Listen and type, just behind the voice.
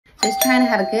Just trying to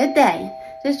have a good day.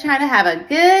 Just trying to have a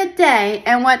good day.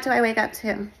 And what do I wake up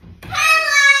to?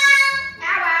 Hello!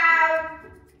 Hello!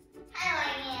 Hello,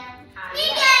 Ian.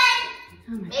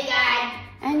 Oh my Big Eye.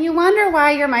 And you wonder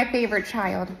why you're my favorite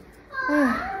child.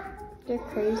 You're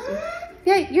crazy.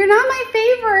 Yeah, you're not my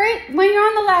favorite when you're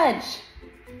on the ledge.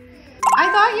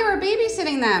 I thought you were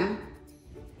babysitting them.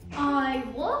 I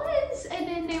was, and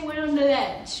then they went on the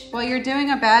ledge. Well, you're doing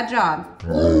a bad job.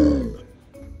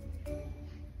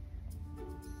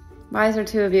 Why is there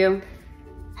two of you?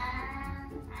 I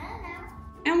don't know.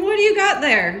 And what do you got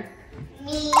there?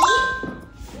 Me,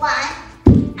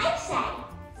 one, outside.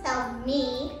 So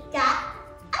me got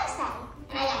outside.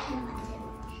 And I got him one too.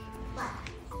 What?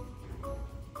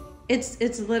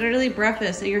 It's literally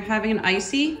breakfast and you're having an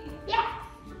icy? Yeah.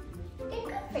 They're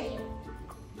good for you.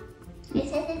 It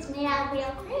says it's made out of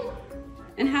real fruit.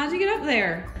 And how'd you get up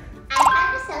there? I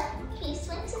climb this up, he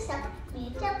swings us up, we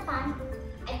jump on,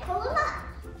 I pull him up.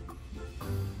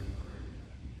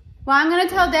 Well, I'm gonna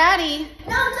tell Daddy.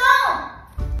 No, don't!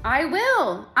 I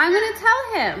will. I'm gonna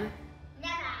tell him.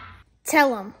 Never.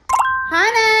 Tell him.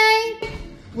 Honey!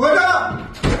 What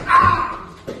up? Ah!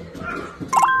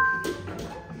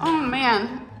 Oh,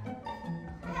 man.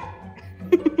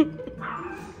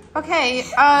 Okay,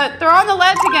 they're on the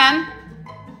ledge again.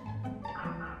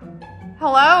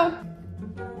 Hello?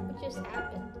 What just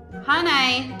happened?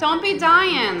 Honey, don't be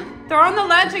dying. They're on the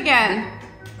ledge again.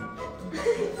 You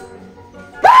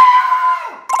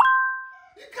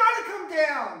gotta come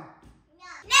down.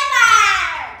 Never!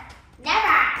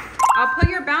 Never! I'll put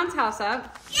your bounce house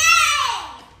up.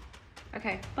 Yay!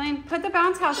 Okay, Blaine, put the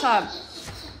bounce house up.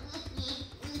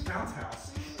 Bounce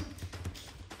house.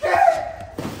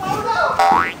 Oh no!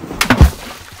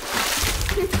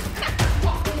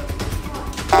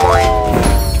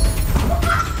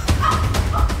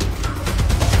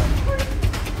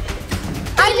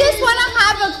 I just want to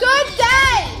have a good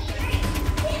day.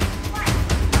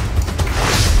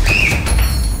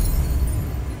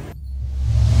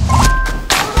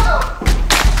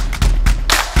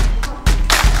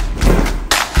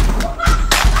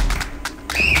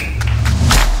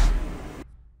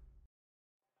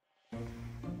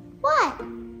 What?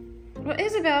 Well,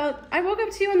 Isabelle, I woke up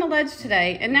to you on the ledge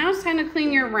today, and now it's time to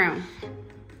clean your room.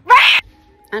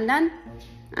 I'm done.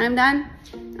 I'm done.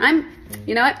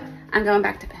 You know what? I'm going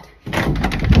back to bed.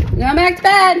 I'm going back to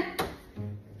bed.